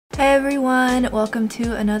Hey everyone, welcome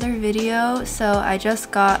to another video. So I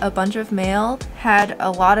just got a bunch of mail, had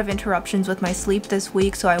a lot of interruptions with my sleep this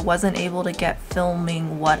week, so I wasn't able to get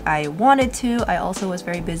filming what I wanted to. I also was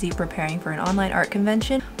very busy preparing for an online art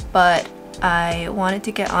convention, but I wanted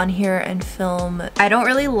to get on here and film. I don't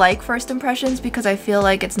really like first impressions because I feel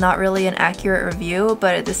like it's not really an accurate review,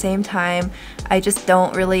 but at the same time I just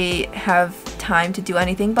don't really have time to do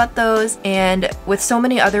anything but those. And with so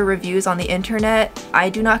many other reviews on the internet, I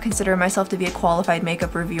do not consider myself to be a qualified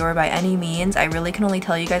makeup reviewer by any means. I really can only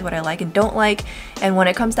tell you guys what I like and don't like, and when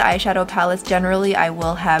it comes to eyeshadow palettes, generally I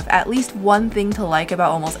will have at least one thing to like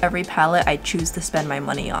about almost every palette I choose to spend my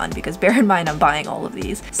money on, because bear in mind I'm buying all of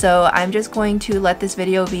these. So I'm just going to let this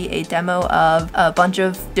video be a demo of a bunch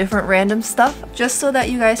of different random stuff, just so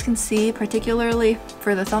that you guys can see, particularly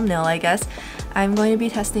for the thumbnail I guess. I'm going to be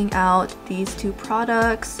testing out these two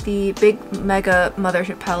products. The big mega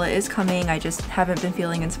mothership palette is coming. I just haven't been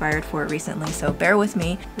feeling inspired for it recently, so bear with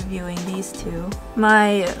me reviewing these two.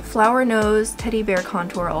 My Flower Nose Teddy Bear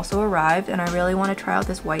contour also arrived, and I really want to try out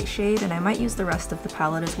this white shade, and I might use the rest of the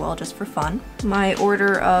palette as well just for fun. My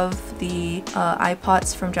order of the eye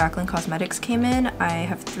pots from JACLYN Cosmetics came in. I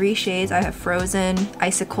have 3 shades. I have Frozen,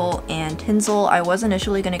 Icicle, and Tinsel. I was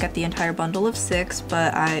initially going to get the entire bundle of 6,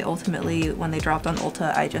 but I ultimately, when they dropped on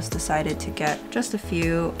Ulta, I just decided to get just a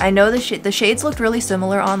few. I know the shades looked really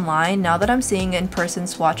similar online. Now that I'm seeing in-person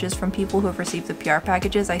swatches from people who have received the PR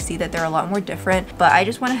packages, I see that they're a lot more different, but I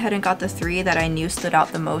just went ahead and got the 3 that I knew stood out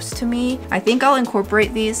the most to me. I think I'll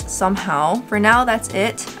incorporate these somehow. For now, that's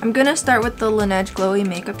it. I'm gonna start with the LANEIGE Glowy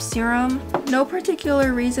Makeup Serum. No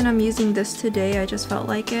particular reason I'm using this today, I just felt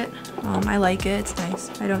like it. I like it, it's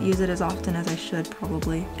nice. I don't use it as often as I should,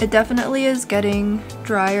 probably. It definitely is getting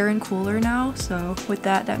drier and cooler now, so with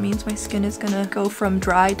that, that means my skin is gonna go from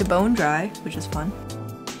dry to bone dry, which is fun.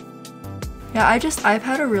 Yeah, I've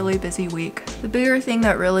had a really busy week. The bigger thing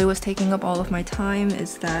that really was taking up all of my time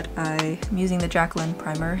is that I'm using the JACLYN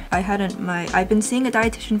primer. I've been seeing a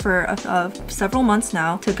dietitian for several months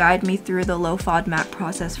now to guide me through the low FOD MAC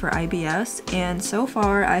process for IBS, and so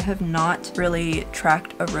far I have not really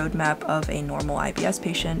tracked a roadmap of a normal IBS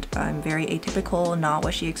patient. I'm very atypical, not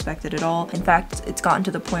what she expected at all. In fact, it's gotten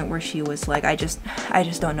to the point where she was like, I just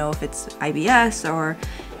don't know if it's IBS or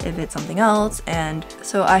if it's something else. And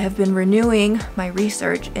so I have been renewing my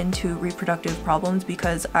research into reproductive problems,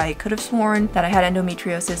 because I could have sworn that I had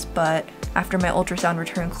endometriosis, but after my ultrasound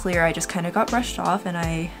returned clear, I just kind of got brushed off and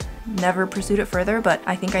I never pursued it further, but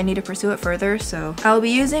I think I need to pursue it further. So I'll be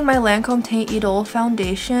using my LANCOME Teint Idole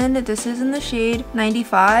foundation. This is in the shade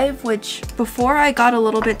 95, which before I got a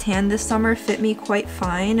little bit tan this summer fit me quite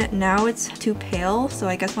fine. Now it's too pale, so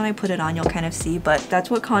I guess when I put it on you'll kind of see, but that's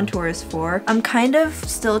what contour is for. I'm kind of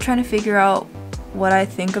still trying to figure out what I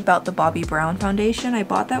think about the Bobbi Brown foundation. I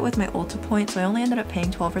bought that with my Ulta points, so I only ended up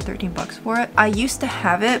paying 12 or 13 bucks for it. I used to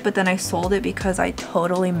have it, but then I sold it because I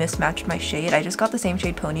totally mismatched my shade. I just got the same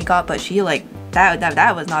shade Pony got, but she like,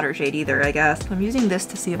 that was not her shade either, I guess. I'm using this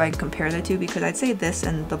to see if I can compare the two, because I'd say this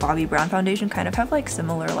and the Bobbi Brown foundation kind of have like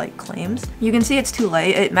similar like claims. You can see it's too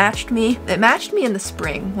light. It matched me in the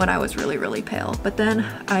spring when I was really pale, but then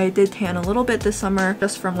I did tan a little bit this summer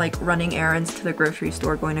just from like running errands to the grocery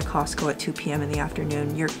store, going to Costco at 2 p.m. in the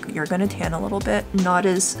afternoon. You're gonna tan a little bit. Not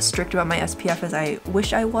as strict about my SPF as I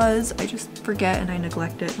wish I was. I just forget and I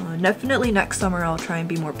neglect it. Definitely next summer I'll try and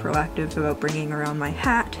be more proactive about bringing around my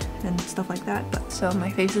hat and stuff like that. But so my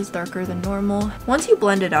face is darker than normal. Once you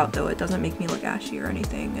blend it out though, it doesn't make me look ashy or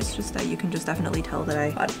anything. It's just that you can just definitely tell that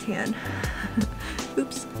I got a tan.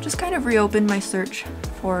 Oops. Just kind of reopened my search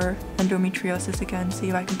for endometriosis again, see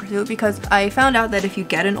if I can pursue it, because I found out that if you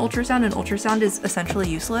get an ultrasound is essentially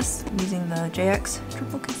useless. I'm using the JX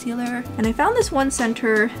triple concealer, and I found this one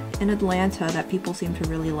center in Atlanta that people seem to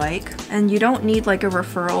really like, and you don't need like a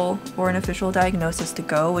referral or an official diagnosis to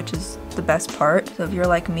go, which is the best part. So if you're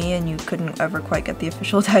like me and you couldn't ever quite get the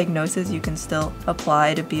official diagnosis, you can still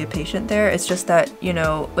apply to be a patient there. It's just that, you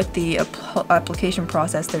know, with the application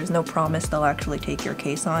process, there's no promise they'll actually take your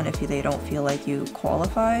case on if they don't feel like you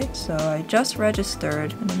qualify. So I just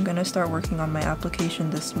registered and I'm gonna start working on my application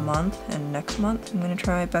this month and next month. I'm gonna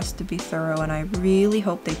try my best to be thorough, and I really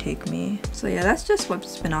hope they take me. So yeah, that's just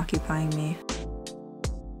what's been occupying me.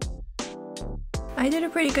 I did a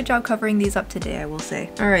pretty good job covering these up today, I will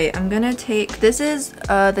say. Alright, I'm gonna take, this is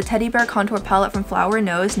the Teddy Bear Contour Palette from Flower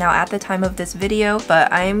Nose, now at the time of this video,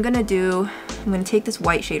 but I'm gonna take this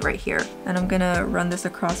white shade right here, and I'm gonna run this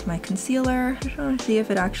across my concealer. I just wanna see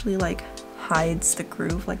if it actually like hides the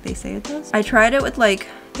groove like they say it does. I tried it with like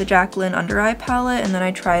the JACLYN under eye palette, and then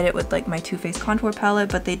I tried it with like my Too Faced contour palette,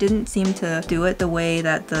 but they didn't seem to do it the way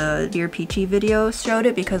that the Dear Peachy video showed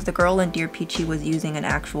it, because the girl in Dear Peachy was using an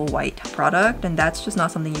actual white product, and that's just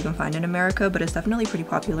not something you can find in America, but it's definitely pretty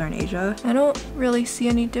popular in Asia. I don't really see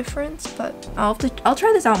any difference, but I'll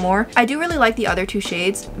try this out more. I do really like the other two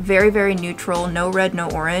shades. Very, very neutral, no red, no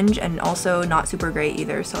orange, and also not super gray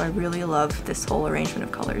either, so I really love this whole arrangement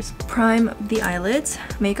of colors. Prime the eyelids.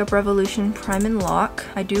 Makeup Revolution Prime and Lock.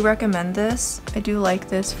 I do recommend this. I do like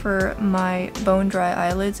this for my bone dry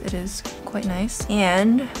eyelids. It is quite nice,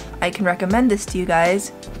 and I can recommend this to you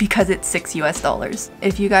guys because it's $6 US.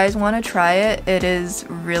 If you guys want to try it, it is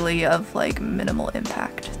really of like minimal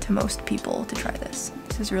impact to most people to try this.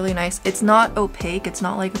 This is really nice. It's not opaque, it's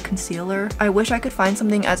not like a concealer. I wish I could find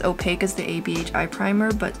something as opaque as the ABH eye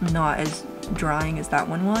primer, but not as drying as that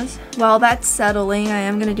one was. While that's settling, I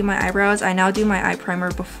am gonna do my eyebrows. I now do my eye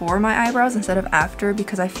primer before my eyebrows instead of after,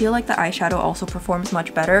 because I feel like the eyeshadow also performs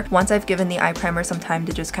much better once I've given the eye primer some time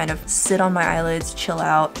to just kind of sit on my eyelids, chill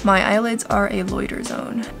out. My eyelids are a loiter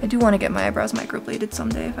zone. I do want to get my eyebrows microbladed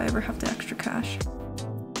someday if I ever have the extra cash.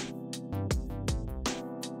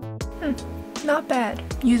 Not bad.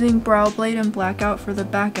 Using Brow Blade and Blackout for the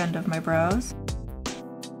back end of my brows.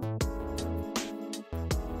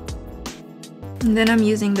 And then I'm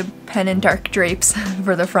using the Pen and Dark Drapes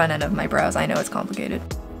for the front end of my brows. I know it's complicated.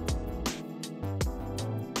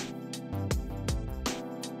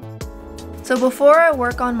 So before I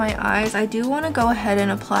work on my eyes, I do want to go ahead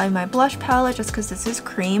and apply my blush palette just because this is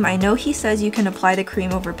cream. I know he says you can apply the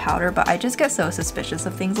cream over powder, but I just get so suspicious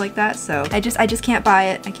of things like that, so I just can't buy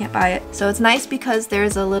it. I can't buy it. So it's nice because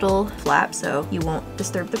there's a little flap so you won't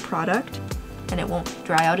disturb the product and it won't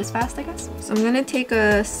dry out as fast, I guess. So I'm gonna take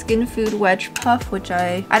a Skin Food Wedge Puff, which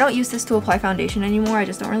I don't use this to apply foundation anymore. I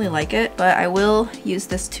just don't really like it, but I will use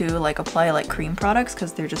this to like apply like cream products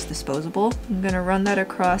because they're just disposable. I'm gonna run that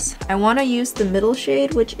across. I want to use the middle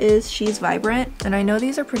shade, which is She's Vibrant, and I know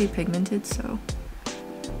these are pretty pigmented, so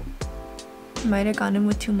I might have gone in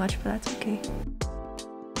with too much, but that's okay.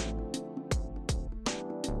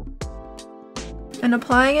 And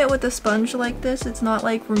applying it with a sponge like this, it's not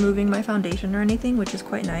like removing my foundation or anything, which is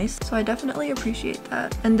quite nice. So I definitely appreciate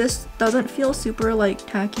that. And this doesn't feel super like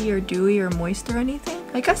tacky or dewy or moist or anything.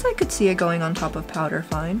 I guess I could see it going on top of powder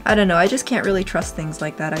fine. I don't know, I just can't really trust things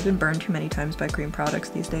like that. I've been burned too many times by cream products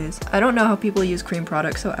these days. I don't know how people use cream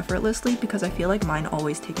products so effortlessly because I feel like mine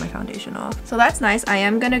always take my foundation off. So that's nice. I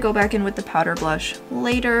am gonna go back in with the powder blush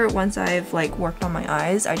later once I've like worked on my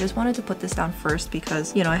eyes. I just wanted to put this down first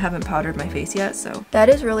because, you know, I haven't powdered my face yet, so that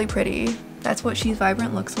is really pretty. That's what She's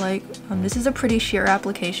Vibrant looks like. This is a pretty sheer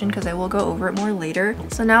application because I will go over it more later.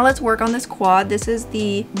 So now let's work on this quad. This is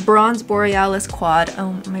the Bronze Borealis quad.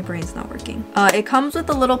 Oh, my brain's not working. It comes with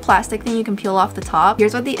a little plastic thing you can peel off the top.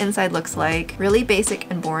 Here's what the inside looks like. Really basic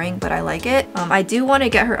and boring, but I like it. I do want to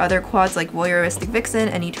get her other quads like Voyeuristic Vixen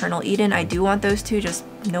and Eternal Eden. I do want those two, just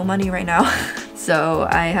no money right now. So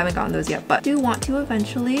I haven't gotten those yet, but do want to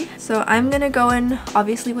eventually. So I'm gonna go in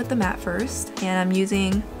obviously with the matte first, and I'm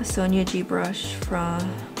using a Sonia G brush from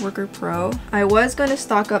Worker Pro. I was going to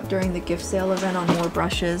stock up during the gift sale event on more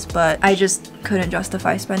brushes, but I just couldn't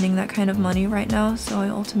justify spending that kind of money right now, so I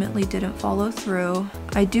ultimately didn't follow through.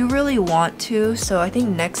 I do really want to, so I think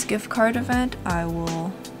next gift card event I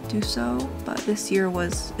will do so, but this year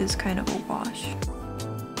is kind of a wash.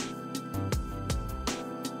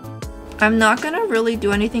 I'm not gonna really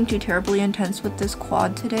do anything too terribly intense with this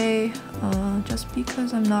quad today, just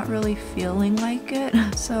because I'm not really feeling like it.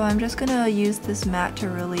 So I'm just gonna use this matte to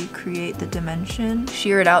really create the dimension,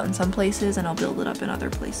 sheer it out in some places, and I'll build it up in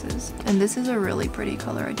other places. And this is a really pretty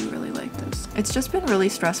color. I do really like this. It's just been really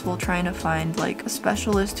stressful trying to find like a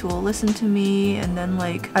specialist who will listen to me, and then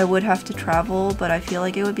like I would have to travel, but I feel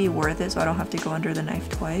like it would be worth it so I don't have to go under the knife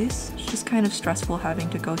twice. It's just kind of stressful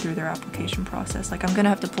having to go through their application process. Like I'm gonna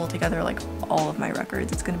have to pull together like all of my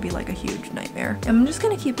records. It's gonna be like a huge nightmare. I'm just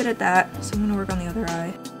gonna keep it at that. So I'm gonna work on the other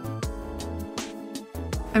eye.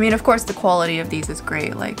 I mean, of course the quality of these is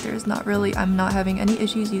great. Like there's not really, I'm not having any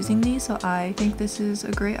issues using these, so I think this is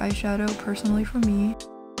a great eyeshadow personally for me.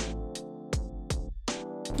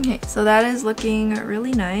 Okay, so that is looking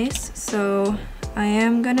really nice. So I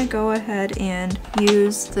am gonna go ahead and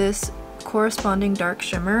use this corresponding dark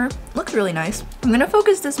shimmer. Looks really nice. I'm gonna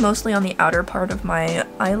focus this mostly on the outer part of my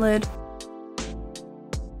eyelid.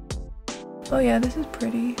 Oh yeah, this is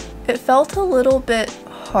pretty. It felt a little bit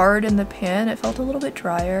hard in the pan. It felt a little bit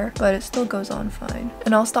drier, but it still goes on fine.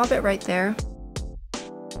 And I'll stop it right there.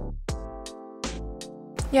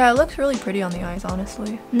 Yeah, it looks really pretty on the eyes,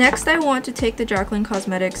 honestly. Next, I want to take the JACLYN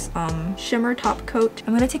Cosmetics Shimmer Top Coat.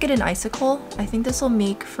 I'm gonna take it in Icicle. I think this will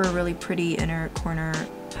make for a really pretty inner corner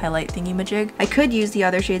highlight thingy-majig. I could use the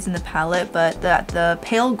other shades in the palette, but the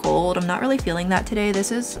pale gold, I'm not really feeling that today.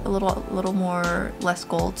 This is a little more less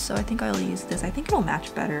gold, so I think I'll use this. I think it'll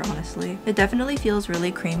match better, honestly. It definitely feels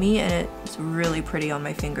really creamy and it's really pretty on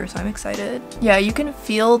my finger, so I'm excited. Yeah, you can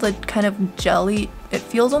feel the kind of jelly. It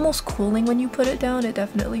feels almost cooling when you put it down. It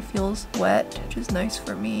definitely feels wet, which is nice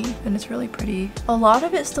for me, and it's really pretty. A lot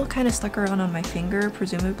of it still kind of stuck around on my finger,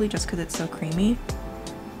 presumably just because it's so creamy.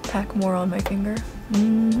 Pack more on my finger.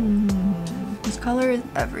 This color is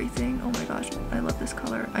everything. Oh my gosh, I love this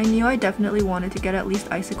color. I knew I definitely wanted to get at least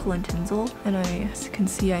Icicle and Tinsel, and I can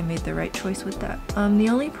see I made the right choice with that. The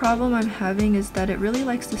only problem I'm having is that it really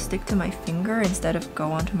likes to stick to my finger instead of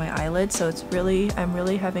go onto my eyelid, so I'm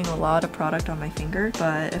really having a lot of product on my finger,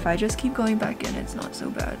 but if I just keep going back in, it's not so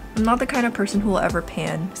bad. I'm not the kind of person who will ever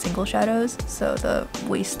pan single shadows, so the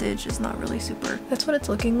wastage is not really super. That's what it's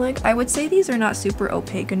looking like. I would say these are not super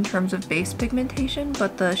opaque in terms of base pigmentation,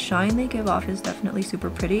 but the shine they give off is definitely super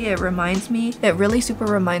pretty. It really super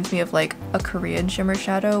reminds me of like a Korean shimmer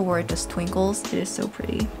shadow where it just twinkles. It is so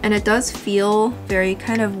pretty. And it does feel very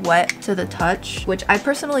kind of wet to the touch, which I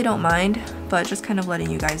personally don't mind, but just kind of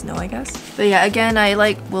letting you guys know, I guess. But yeah, again, I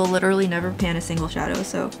will literally never pan a single shadow,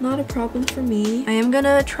 so not a problem for me. I am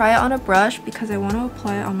gonna try it on a brush because I want to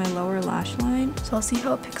apply it on my lower lash line. So I'll see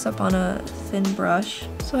how it picks up on a thin brush.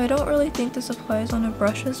 So I don't really think this applies on a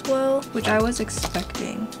brush as well, which I was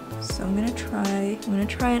expecting. So I'm gonna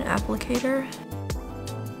try an applicator.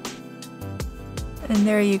 And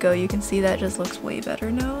there you go, you can see that just looks way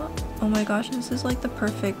better now. Oh my gosh, this is like the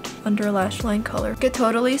perfect under lash line color. I could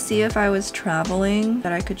totally see if I was traveling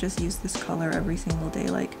that I could just use this color every single day.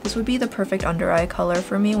 Like, this would be the perfect under eye color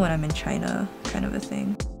for me when I'm in China, kind of a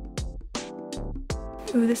thing.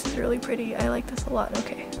 Ooh, this is really pretty. I like this a lot.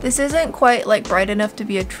 Okay. This isn't quite like bright enough to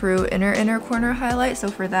be a true inner corner highlight, so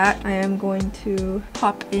for that I am going to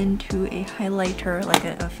pop into a highlighter, like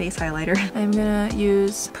a face highlighter. I'm gonna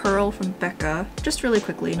use Pearl from BECCA, just really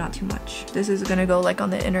quickly, not too much. This is gonna go like on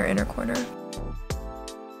the inner corner.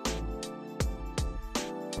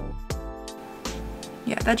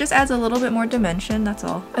 Yeah, that just adds a little bit more dimension, that's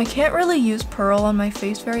all. I can't really use Pearl on my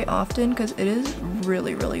face very often because it is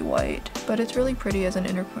really white, but it's really pretty as an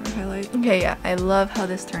inner corner highlight. Okay, yeah, I love how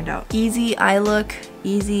this turned out. Easy eye look,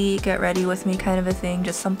 easy get ready with me kind of a thing,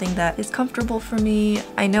 just something that is comfortable for me.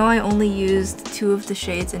 I know I only used 2 of the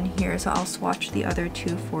shades in here, so I'll swatch the other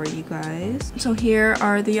 2 for you guys. So here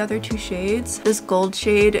are the other 2 shades. This gold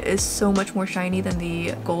shade is so much more shiny than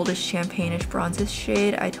the goldish champagne-ish bronzish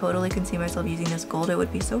shade. I totally can see myself using this gold. It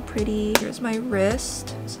would be so pretty. Here's my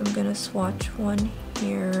wrist, so I'm gonna swatch one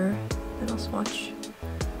here, and I'll swatch.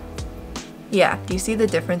 Yeah, do you see the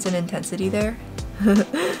difference in intensity there?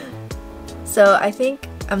 So I think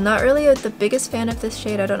I'm not really the biggest fan of this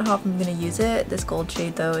shade. I don't know how I'm gonna use it. This gold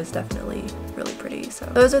shade though is definitely really pretty. So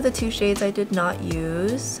those are the 2 shades I did not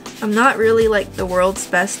use. I'm not really like the world's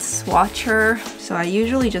best swatcher, so I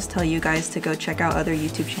usually just tell you guys to go check out other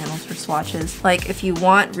YouTube channels for swatches. Like if you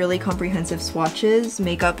want really comprehensive swatches,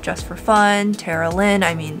 makeup just for fun, Tara Lynn,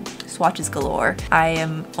 I mean swatches galore. I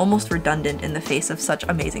am almost redundant in the face of such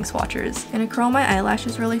amazing swatchers. Gonna curl my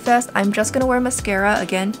eyelashes really fast. I'm just gonna wear mascara.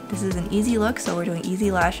 Again, this is an easy look, so we're doing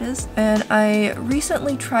easy lashes. And I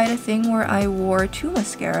recently tried a thing where I wore 2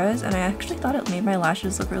 mascaras, and I actually thought it made my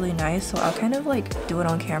lashes look really nice, so I'll kind of like do it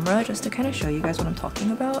on camera just to kind of show you guys what I'm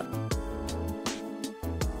talking about.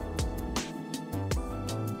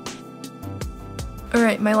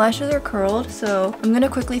 Alright, my lashes are curled, so I'm gonna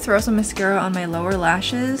quickly throw some mascara on my lower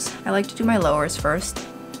lashes. I like to do my lowers first.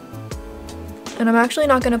 And I'm actually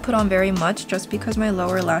not gonna put on very much just because my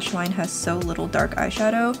lower lash line has so little dark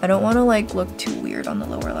eyeshadow. I don't wanna like look too weird on the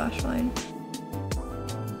lower lash line.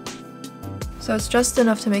 So it's just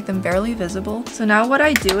enough to make them barely visible. So now what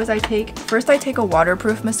I do is first I take a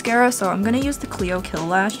waterproof mascara, so I'm gonna use the Clio Kill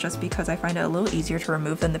Lash just because I find it a little easier to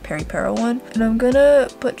remove than the Peri Pero one. And I'm gonna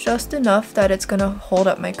put just enough that it's gonna hold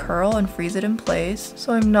up my curl and freeze it in place.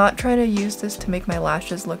 So I'm not trying to use this to make my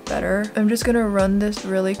lashes look better. I'm just gonna run this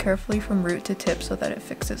really carefully from root to tip so that it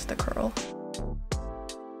fixes the curl.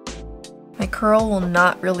 My curl will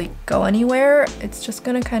not really go anywhere. It's just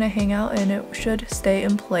gonna kind of hang out and it should stay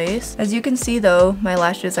in place. As you can see though, my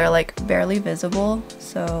lashes are like barely visible,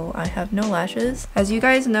 so I have no lashes. As you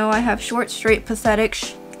guys know, I have short, straight, pathetic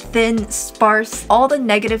thin, sparse. All the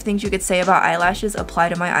negative things you could say about eyelashes apply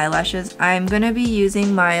to my eyelashes. I'm gonna be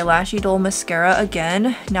using my Lash Idole mascara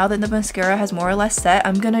again. Now that the mascara has more or less set,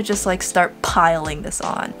 I'm gonna just like start piling this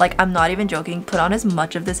on. Like, I'm not even joking. Put on as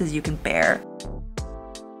much of this as you can bear.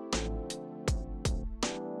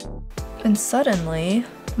 And suddenly,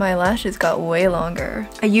 my lashes got way longer.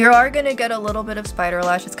 You are gonna get a little bit of spider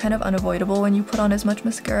lash. It's kind of unavoidable when you put on as much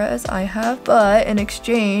mascara as I have, but in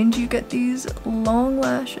exchange, you get these long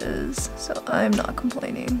lashes, so I'm not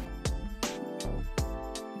complaining.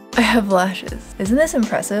 I have lashes. Isn't this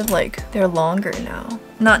impressive? Like, they're longer now.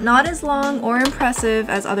 Not as long or impressive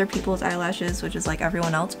as other people's eyelashes, which is like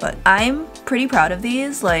everyone else, but I'm pretty proud of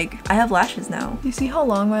these. Like, I have lashes now. You see how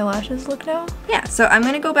long my lashes look now? Yeah, so I'm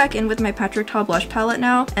gonna go back in with my Patrick Ta blush palette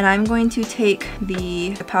now, and I'm going to take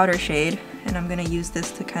the powder shade and I'm gonna use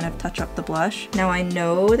this to kind of touch up the blush. Now I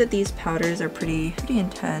know that these powders are pretty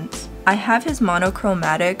intense. I have his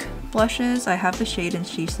monochromatic blushes. I have the shade in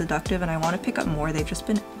She's Seductive and I want to pick up more. They've just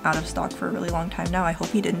been out of stock for a really long time now. I hope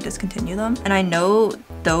he didn't discontinue them. And I know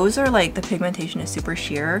those are like, the pigmentation is super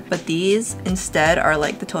sheer, but these instead are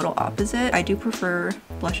like the total opposite. I do prefer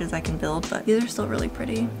blushes I can build, but these are still really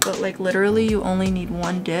pretty. But like literally you only need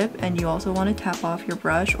one dip, and you also want to tap off your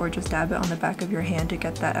brush or just dab it on the back of your hand to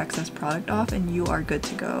get that excess product off, and you are good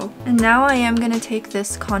to go. And now I am going to take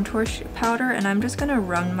this contour powder and I'm just going to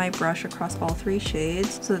run my brush across all three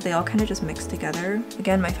shades so that they all kind of just mix together.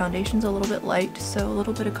 Again, my foundation's a little bit light, so a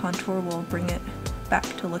little bit of contour will bring it back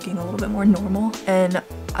to looking a little bit more normal. And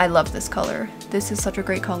I love this color. This is such a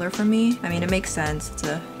great color for me. I mean, it makes sense. It's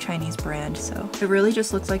a Chinese brand, so it really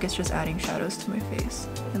just looks like it's just adding shadows to my face,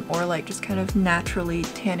 and or like just kind of naturally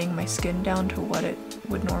tanning my skin down to what it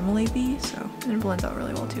would normally be. So, and it blends out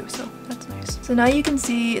really well too, so that's nice. So now you can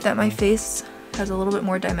see that my face has a little bit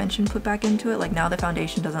more dimension put back into it. Like now the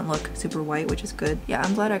foundation doesn't look super white, which is good. Yeah,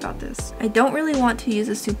 I'm glad I got this. I don't really want to use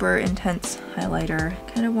a super intense highlighter.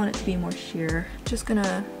 Kind of want it to be more sheer. Just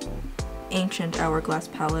gonna Ancient Hourglass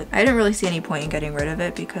palette. I didn't really see any point in getting rid of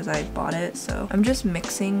it because I bought it, so I'm just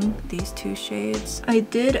mixing these two shades. I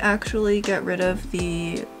did actually get rid of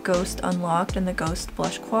the Ghost Unlocked and the Ghost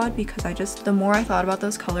Blush Quad because the more I thought about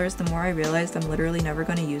those colors, the more I realized I'm literally never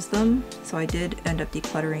going to use them. So I did end up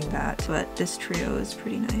decluttering that, but this trio is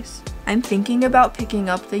pretty nice. I'm thinking about picking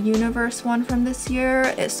up the Universe one from this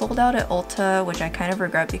year. It sold out at Ulta, which I kind of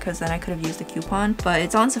regret because then I could have used a coupon, but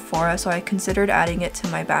it's on Sephora, so I considered adding it to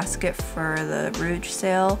my basket for the Rouge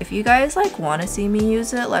sale. If you guys like want to see me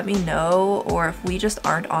use it, let me know, or if we just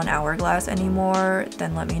aren't on Hourglass anymore,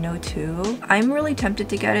 then let me know too. I'm really tempted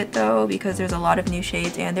to get it though because there's a lot of new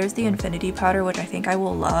shades, and there's the Infinity powder, which I think I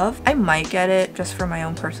will love. I might get it just for my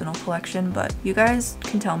own personal collection, but you guys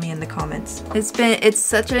can tell me in the comments. It's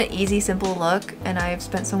such an easy, simple look, and I've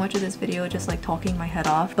spent so much of this video just like talking my head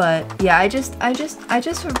off. But yeah, I just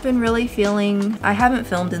have been really feeling, I haven't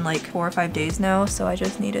filmed in like 4 or 5 days now, so I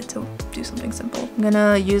just needed to do something simple. I'm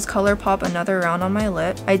gonna use ColourPop another round on my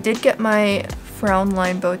lip. I did get my frown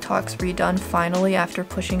line Botox redone finally after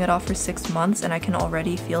pushing it off for 6 months, and I can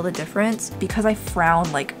already feel the difference because I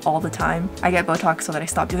frown like all the time. I get Botox so that I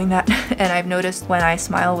stop doing that. And I've noticed when I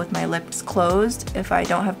smile with my lips closed, if I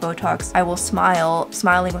don't have Botox, I will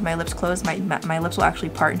smiling with my lips closed, my lips will actually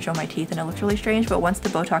part and show my teeth, and it looks really strange. But once the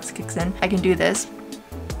Botox kicks in, I can do this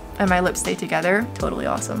and my lips stay together. Totally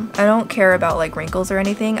awesome. I don't care about like wrinkles or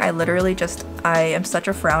anything. I literally just, I am such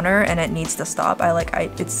a frowner and it needs to stop.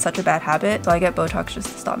 It's such a bad habit, so I get Botox just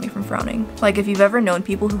to stop me from frowning. Like if you've ever known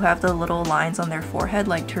people who have the little lines on their forehead,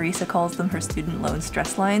 like Teresa calls them her student loan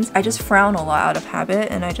stress lines, I just frown a lot out of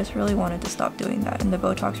habit, and I just really wanted to stop doing that, and the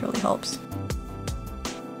Botox really helps.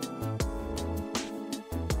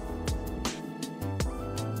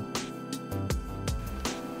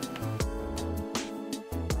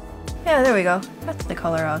 Yeah, there we go. That's the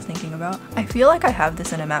color I was thinking about. I feel like I have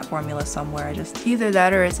this in a matte formula somewhere. Just either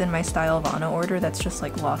that or it's in my Style of Anna order that's just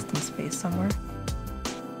like lost in space somewhere.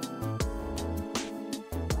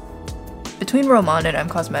 Between Roman and M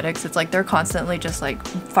Cosmetics, it's like they're constantly just like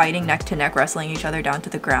fighting neck to neck, wrestling each other down to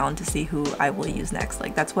the ground to see who I will use next.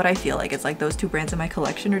 Like that's what I feel like. It's like those two brands in my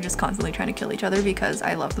collection are just constantly trying to kill each other because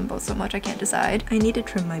I love them both so much I can't decide. I need to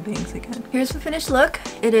trim my bangs again. Here's the finished look.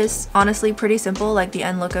 It is honestly pretty simple. Like the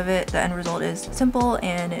end look of it, the end result is simple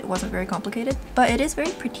and it wasn't very complicated, but it is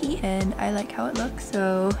very pretty and I like how it looks.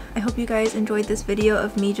 So I hope you guys enjoyed this video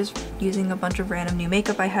of me just using a bunch of random new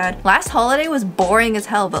makeup I had. Last holiday was boring as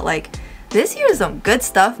hell, but like this year is some good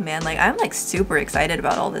stuff, man. Like I'm like super excited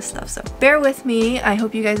about all this stuff, so bear with me. I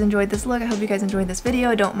hope you guys enjoyed this look. I hope you guys enjoyed this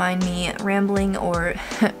video. Don't mind me rambling or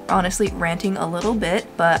honestly ranting a little bit,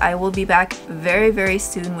 but I will be back very, very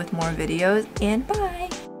soon with more videos, and bye.